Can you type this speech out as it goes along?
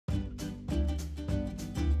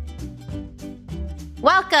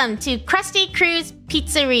Welcome to KREW's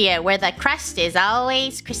Pizzeria, where the crust is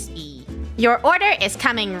always crispy. Your order is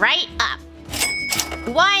coming right up.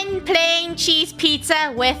 1 plain cheese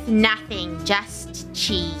pizza with nothing, just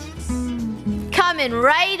cheese. Coming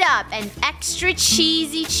right up, an extra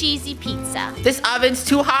cheesy pizza. This oven's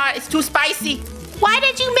too hot, it's too spicy. Why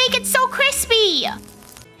did you make it so crispy?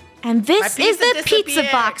 And this is the pizza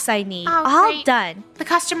box I need. Oh, all great. Done. The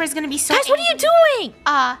customer's gonna be so Guys, what are you doing?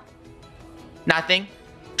 Nothing.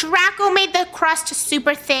 Draco made the crust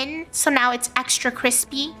super thin, so now it's extra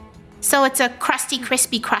crispy. So it's a crusty,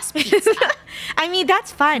 crispy crust pizza. I mean,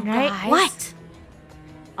 that's fine, right? Guys. What?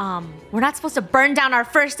 We're not supposed to burn down our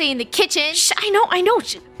first day in the kitchen. Shh, I know.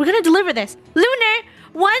 Shh, we're gonna deliver this. Lunar,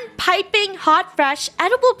 1 piping hot, fresh,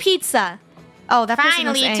 edible pizza. Oh, that person was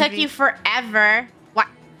Finally, it angry. took you forever. What?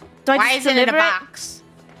 Do I Why just is it in a deliver it? box?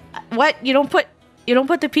 What? You don't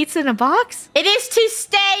put the pizza in a box? It is to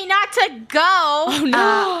stay, not to go. Oh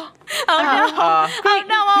no. Make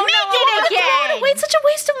it again. Wait, such a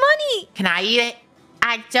waste of money. Can I eat it?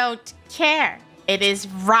 I don't care. It is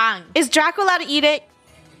wrong. Is Draco allowed to eat it?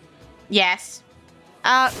 Yes.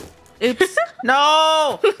 Oops.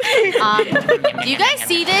 No! Do you guys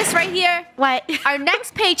see this right here? What? Our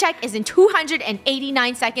next paycheck is in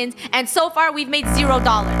 289 seconds, and so far we've made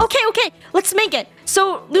 $0. Okay. Let's make it.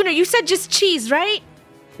 So, Lunar, you said just cheese, right?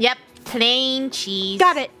 Yep, plain cheese.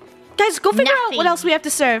 Got it. Guys, go figure out what Nothing. else we have to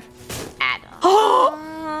serve. Add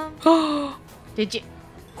on. Oh. Did you?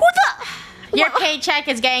 Who the? Your paycheck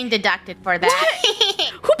is getting deducted for that.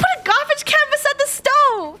 Who put a garbage canvas at the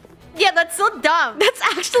stove? Yeah, that's so dumb. That's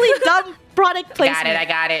actually dumb product placement. I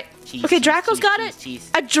got it. Cheese, Okay, cheese, Draco's cheese, got cheese, it.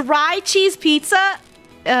 cheese. A dry cheese pizza.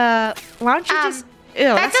 Why don't you just? Ew,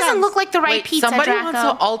 that doesn't sounds- look like the right Wait, pizza, somebody Draco. wants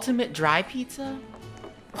an ultimate dry pizza?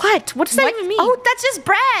 What? What does that even mean? Oh, that's just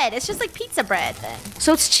bread. It's just like pizza bread then.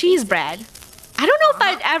 So it's cheese bread. I don't know if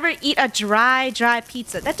I'd ever eat a dry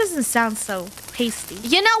pizza. That doesn't sound so tasty.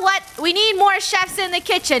 You know what? We need more chefs in the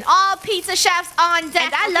kitchen. All pizza chefs on deck.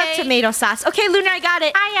 And I love tomato sauce. Okay, Lunar, I got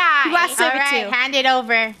it. Aye, Who I serve All it right, to? hand it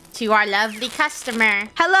over to our lovely customer.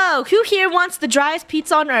 Hello, who here wants the driest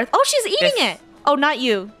pizza on earth? Oh, she's eating Yes. it. Oh, not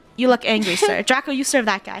you. You look angry, sir. Draco, you serve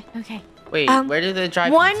that guy. Okay. Wait, where did the dry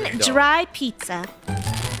One pizza go? dry pizza.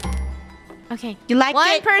 Okay. You like One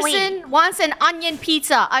it? person wants an onion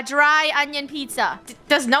pizza, a dry onion pizza.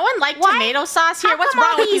 Does no one like tomato sauce here? How What's come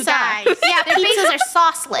wrong all with you pizza? guys? Yeah, pizzas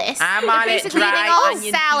are sauceless. I'm on it. basically eating Dry all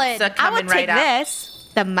onion salad. pizza I coming would take right up. this.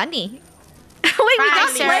 The money. Wait, we got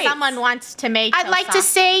Finally, plates. someone wants tomato I'd like to sauce.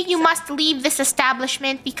 say you must leave this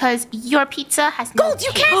establishment because your pizza has no Gold,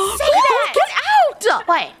 you taste. can't say Gold, that. get out!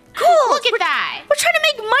 What? Gold, Look at that. We're trying to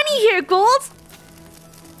make money here, Gold.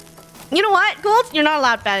 You know what, Gold? You're not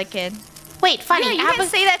allowed back again. Wait, funny. Yeah, you I have can't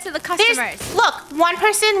say that to the There's- customers. Look, one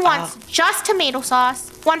person wants just tomato sauce.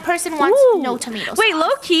 One person wants no tomato sauce. Wait, low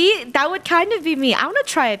key, that would kind of be me. I want to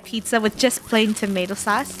try a pizza with just plain tomato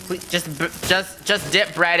sauce. Please, just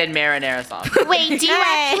dip bread in marinara sauce. Wait, do you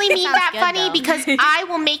Hey, actually mean sounds that good, funny? though. Because I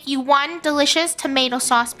will make you one delicious tomato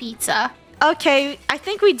sauce pizza. Okay, I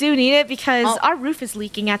think we do need it because Oh. our roof is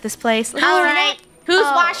leaking at this place. All right. Who's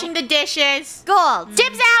Oh. washing the dishes? Gold.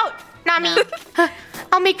 Dibs out! Not me.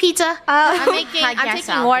 I'll make pizza. I'm I taking guess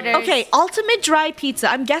I'll orders. Okay, ultimate dry pizza.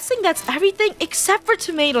 I'm guessing that's everything except for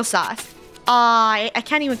tomato sauce. I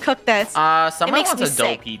can't even cook this. Someone makes wants me a dough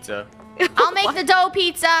sick. pizza. I'll make the dough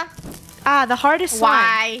pizza. The hardest one.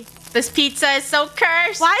 Why? This pizza is so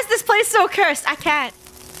cursed. Why is this place so cursed? I can't.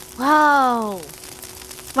 Whoa.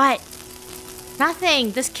 What?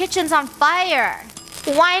 Nothing. This kitchen's on fire.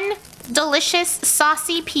 One delicious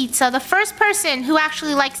saucy pizza. The first person who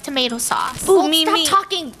actually likes tomato sauce. Ooh, Stop me.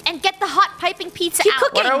 talking and get the hot piping pizza Keep out.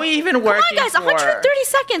 cooking. What are we even Come working on, guys. for? 130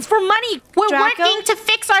 seconds for money. We're Draco. working to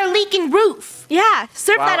fix our leaking roof. Yeah,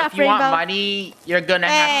 serve Well, that up, if you Rainbow. want money, you're gonna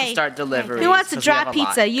have Hey. to start delivering. Who wants a dry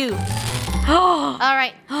pizza? You. All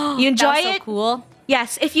right. You enjoy That was so it? cool.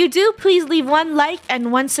 Yes. If you do, please leave 1 like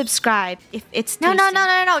and 1 subscribe. If it's No. tasty.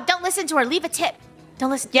 Don't listen to her. Leave a tip. Don't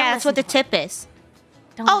listen. Yeah, don't that's what the listen tip is.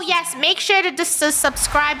 to her. Oh, yes. Make sure to just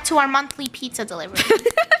subscribe to our monthly pizza delivery.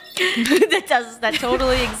 that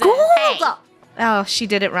totally exists. Hey. Oh, she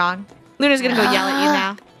did it wrong. Luna's gonna go yell at you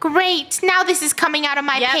now. Great. Now this is coming out of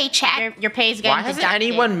my Yep, paycheck. Your pay's getting Why hasn't deducted.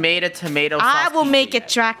 anyone made a tomato sauce I will pizza make yet? it,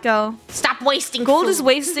 Draco. Stop wasting Gold food. is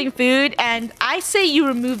wasting food, and I say you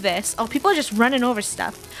remove this. Oh, people are just running over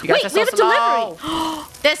stuff. You guys Wait, are we have so a delivery. slow.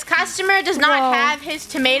 This customer does not Bro. have his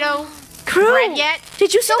tomato Crew, bread yet.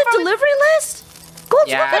 did you see the delivery list? Gold,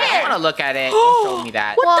 Yeah, look I at want it. to look at it. Don't show me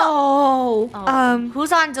that. What Oh,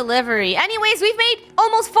 who's on delivery? Anyways, we've made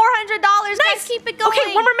almost $400. Guys, keep it going.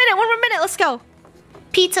 Okay, one more minute. Let's go.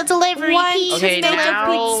 Pizza delivery. One Pizza Okay, tomato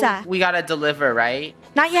delivery. pizza. we gotta deliver, right?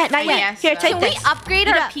 Not yet, not yet. yes, Here, take Can this. Can we upgrade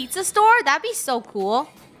Eat our up. pizza store? That'd be so cool.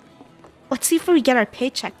 Let's see if we get our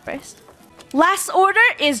paycheck first. Last order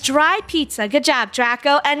is dry pizza. Good job,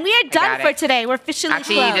 Draco. And we are done got for it. today. We're officially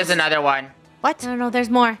Actually, closed. there's another one. What? No, there's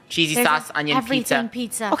more. Cheesy There's sauce, onion everything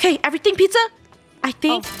pizza. pizza. Okay, everything pizza? I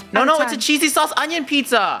think. No, out of it's a time. cheesy sauce onion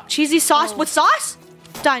pizza. Cheesy sauce with sauce?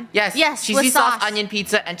 Done. Yes, Yes, cheesy with sauce, sauce. onion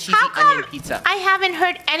pizza, and cheesy How come onion pizza. I haven't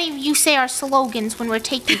heard any of you say our slogans when we're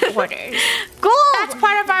taking orders? Gold. That's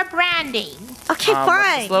part of our branding. Okay, What's the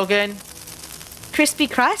fine. slogan? Crispy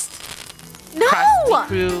crust? No! Krusty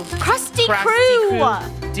Crew. Krusty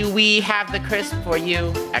Krusty Crew! Do we have the crisp for you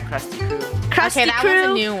at Krusty Crew? Krusty Okay, that Crew, was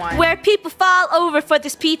a new one. where people fall over for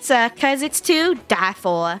this pizza because it's to die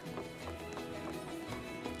for.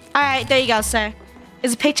 All right, there you go, sir.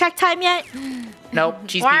 Is it paycheck time yet? Nope,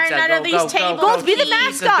 cheese Why are pizza. none go, of these go, tables go, Gold, be the cheese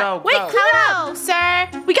pizza, mascot. go, Wait, go. clear it up. Hello,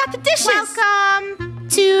 sir. We got the dishes. Welcome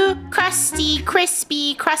to Krusty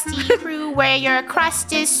Crispy Krusty Crew, where your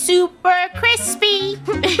crust is super crispy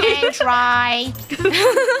and dry.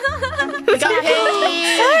 We got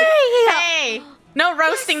paid. Hey, no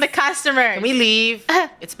roasting the customer. Can we leave?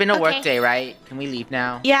 It's been a work Okay. day, right? Can we leave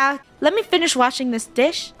now? Yeah, let me finish washing this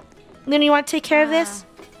dish. Luna, you want to take care of this?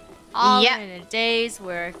 All Yep. in a day's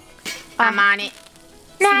work. I'm on it.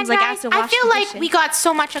 Nah, Seems like I guys, have to I wash feel the like dishes. we got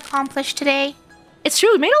so much accomplished today. It's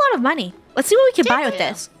true, we made a lot of money. Let's see what we can buy with you?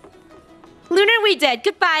 this. Lunar, we did.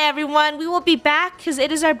 Goodbye, everyone. We will be back because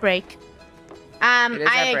it is our break. It is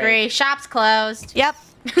I our agree. break. Shop's closed. Yep.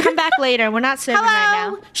 Come back later. We're not serving right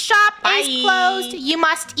Hello, now. shop Bye. is closed. You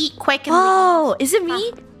must eat quick and leave. Oh, is it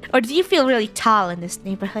me? Or do you feel really tall in this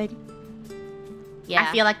neighborhood? Yeah.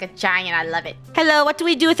 I feel like a giant. I love it. Hello, what do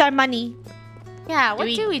we do with our money? Yeah, what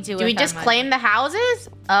do we do? Do we with our just money? claim the houses?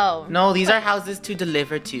 Oh. No, these are houses to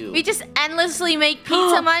deliver to. We just endlessly make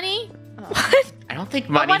pizza money? What? I don't think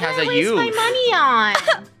money What has did a I waste use. my money on?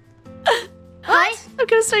 What? I'm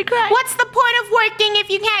gonna start crying. What's the point of working if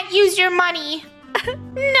you can't use your money?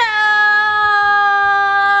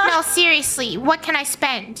 No, seriously, what can I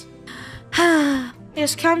spend?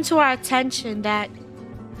 It's come to our attention that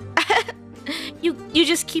you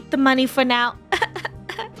just keep the money for now.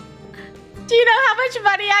 Do you know how much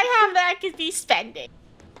money I have that I could be spending?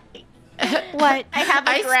 What? I have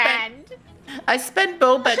I a grand. I spend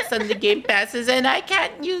Bobucks on the game passes and I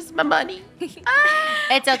can't use my money.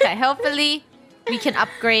 It's okay. Hopefully, we can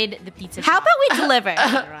upgrade the pizza How shop. about we deliver?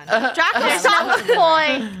 There's not the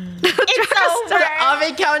point. It's over. The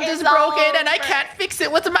oven count is It's broken and I over. can't fix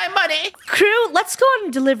it with my money. Crew, let's go on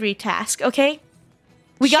a delivery task, okay?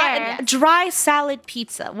 We got Sure. a dry salad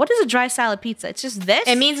pizza. What is a dry salad pizza? It's just this,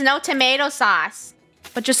 It means no tomato sauce.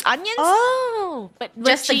 but just onions? Oh, but with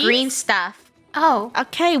Just the cheese? green stuff. Oh,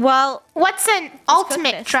 Okay, well, what's an cook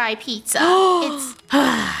ultimate this. dry pizza? It's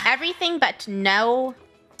Everything but no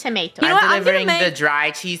tomato. You know I'm what? I'm gonna delivering make- the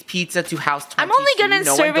dry cheese pizza to House 22. I'm only gonna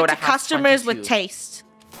No one serve go it to House customers 22. with taste.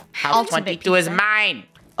 House Ultimate 22 is pizza. mine.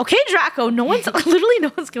 Okay, Draco, no one's literally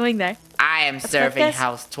no one's going there. I am cook serving this.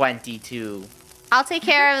 House 22. I'll take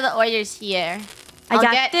care of the orders here. I I'll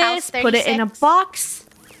got get House this, put it in a 36. box,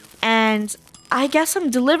 and I guess I'm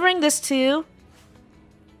delivering this to.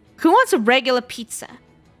 Who wants a regular pizza?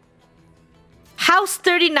 House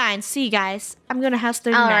 39. See you guys. I'm going to House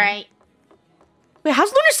 39. All right. Wait, how's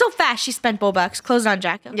Luna so fast? She spent Bobucks. Close on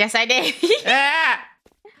Draco. Yes, I did. Ah!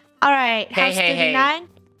 All right, Hey, House hey, hey. 39.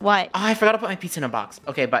 What? Oh, I forgot to put my pizza in a box.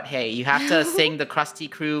 Okay, but hey, you have to sing the Krusty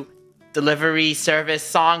Crew delivery service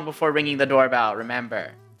song before ringing the doorbell,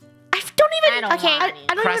 remember? I don't even. I don't Okay, want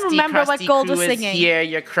I don't Krusty, even remember what Krusty Gold Crew was is singing. here,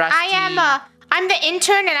 you're Krusty. I'm the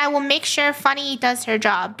intern and I will make sure Funny does her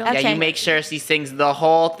job. Don't Yeah, Okay. you make sure she sings the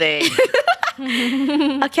whole thing.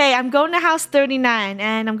 Okay, I'm going to House 39,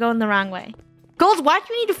 and I'm going the wrong way. Gold, why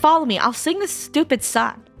do you need to follow me? I'll sing this stupid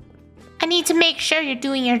song. I need to make sure you're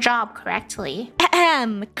doing your job correctly.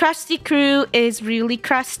 Ahem. Krusty Crew is really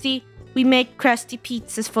crusty. We make crusty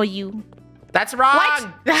pizzas for you. That's wrong.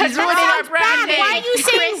 She's ruining our branding. Why are you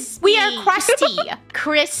saying we are crusty?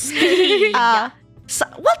 Crispy. Well,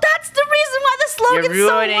 that's the reason why the slogan's You're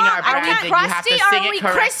so ruining long. our Are we branding. You have crusty to or sing are it we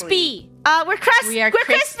correctly. crispy? We're crusty. We are We're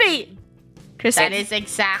crispy. crispy. Crispy. That is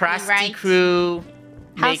exactly Krusty right. Crew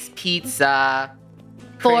House- makes pizza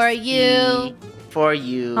For crispy you. For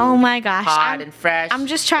you. Oh my gosh. Hot and fresh. I'm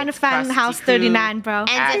just trying to It's find Krusty House Crew. 39, bro. At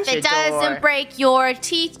And if your it doesn't door. break your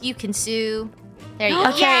teeth, you can sue. There you go.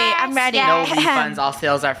 Okay, Yes, I'm ready. No yes. refunds. All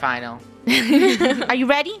sales are final. Are you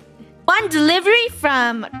ready? One delivery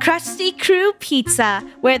from Krusty Crew Pizza,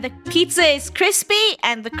 where the pizza is crispy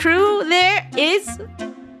and the crew there is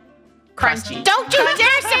Crunchy. Don't you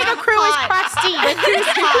dare say the crew is crusty. the crew is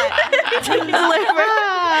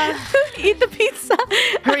eat the pizza.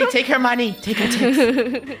 Hurry, take her money. Take her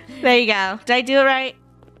tips. There you go. Did I do it right?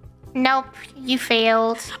 Nope, you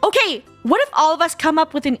failed. Okay, what if all of us come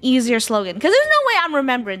up with an easier slogan? Because there's no way I'm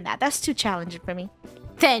remembering that. That's too challenging for me.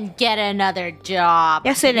 Then get another job.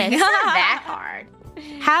 Yes, it is. It's not that hard.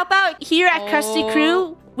 How about here at Krusty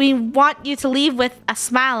Crew, we want you to leave with a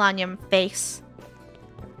smile on your face.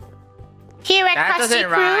 Here at That Krusty doesn't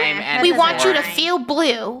Crew, rhyme, and we it's want you to boring. feel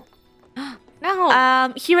blue.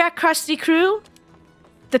 No. Here at Krusty Crew,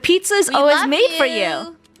 the pizza is We always love made for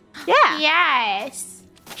you. Yeah. Yes.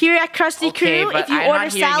 Here at Krusty Okay, Crew, but if you I'm not order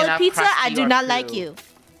hearing salad enough pizza, I Krusty do or not Crew. like you.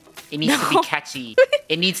 It needs to be catchy.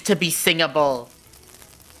 It needs to be singable.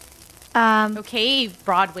 Okay,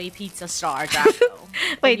 Broadway pizza star, Draco.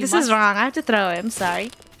 Wait, You this must- is wrong. I have to throw it. I'm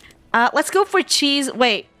sorry. Let's go for cheese.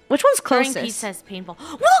 Wait, which one's Ordering closest? pizza is painful.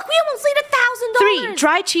 Look, we almost made $1,000. 3,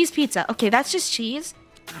 dry cheese pizza. Okay, that's just cheese.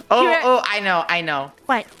 Oh, Here- I know.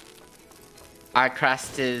 What? Our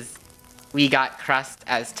crust is... We got crust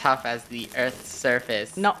as tough as the Earth's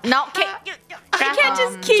surface. No, You can't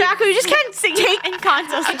just keep. Draco, you just can't take in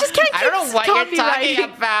contest. You just can't. I don't know what you're talking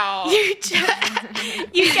copywriting. about.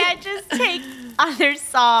 you can't just take other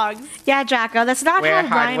songs. Yeah, Draco, that's not We're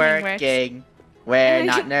how rhyming works. hardworking. We're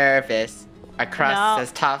not nervous. Our crust No.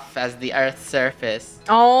 as tough as the Earth's surface.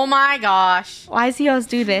 Oh my gosh. Why does he always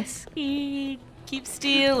do this? He keeps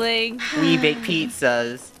stealing. We bake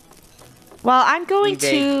pizzas. Well, I'm going We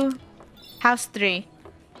bake. to house 3.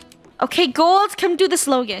 Okay, Gold, come do the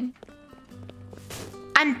slogan.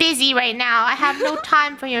 I'm busy right now. I have no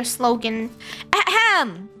time for your slogan.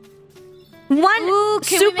 Ahem. One Ooh,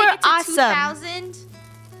 can super we make it to awesome. 2,000?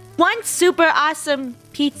 One super awesome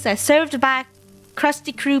pizza served by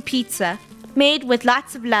Krusty Crew Pizza, made with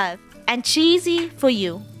lots of love and cheesy for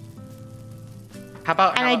you. How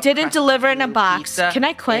about? And how I about didn't Krusty deliver in a Crew box. Pizza Can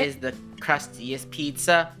I quit? Is the crustiest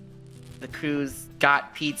pizza. The crew's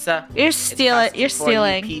got pizza. You're It's stealing. crusty You're for you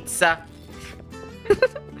stealing. pizza.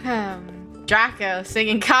 Draco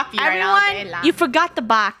singing copyright all day Everyone, long. you forgot the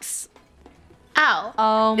box. Oh.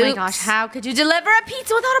 Oh my Oops. gosh, how could you deliver a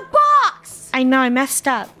pizza without a box? I know, I messed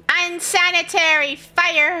up. Unsanitary,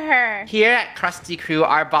 fire her. Here at Krusty Crew,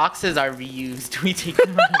 our boxes are reused. We take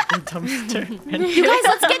them out of the dumpster. You guys,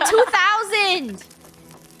 let's get 2,000.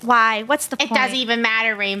 Why? What's the It point? doesn't even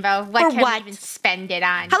matter, Rainbow. What For can what? we even spend it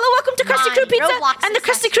on? Hello, welcome to Krusty Crew Money. Pizza, Roblox and the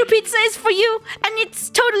Krusty Crew Pizza is for you, and it's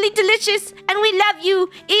totally delicious, and we love you.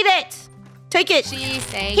 Eat it. Take it. She's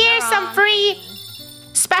saying Here's you're some wrong. free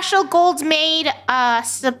special gold made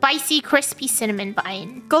spicy crispy cinnamon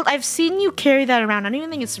bun. Gold, I've seen you carry that around. I don't even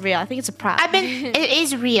think it's real. I think it's a prop. It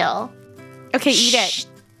is real. Okay, eat Shh. it.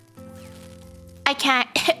 I can't.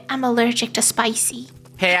 I'm allergic to spicy.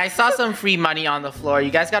 Hey, I saw some free money on the floor.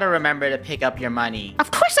 You guys gotta remember to pick up your money.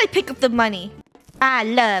 Of course I pick up the money. I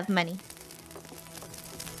love money.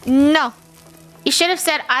 No. You should have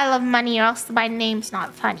said I love money or else my name's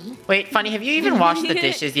not funny. Wait, Funny, have you even washed the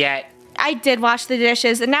dishes yet? I did wash the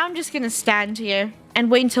dishes, and now I'm just gonna stand here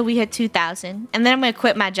and wait until we hit 2,000, and then I'm gonna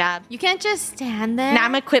quit my job. You can't just stand there. Now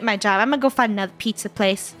I'm gonna quit my job. I'm gonna go find another pizza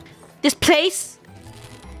place. This place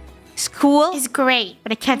is cool, It's great.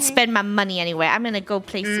 but I can't spend my money anywhere. I'm gonna go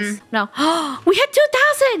places. No. We hit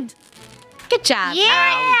 2,000! Good job. Yeah.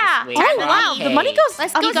 I'll just wait Oh, for wow. okay. The money goes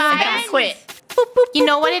Let's up go, and guys. down. Quit. Boop, boop, You boop,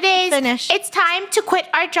 know what boop. it is? Finish. It's time to quit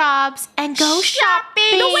our jobs and go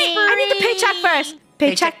shopping. No, wait. I need the paycheck first.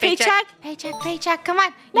 Paycheck, Paycheck, paycheck. Paycheck, come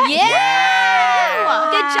on. Yeah!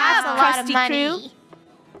 Good That's job, a lot of Krusty money. Crew.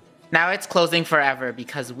 Now it's closing forever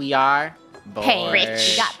because we are bored. Hey,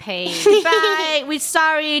 Rich. We got paid. Bye. We're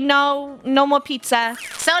sorry. No more pizza.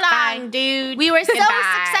 So long, Bye. dude. We were so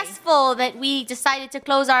Goodbye. successful that we decided to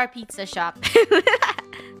close our pizza shop.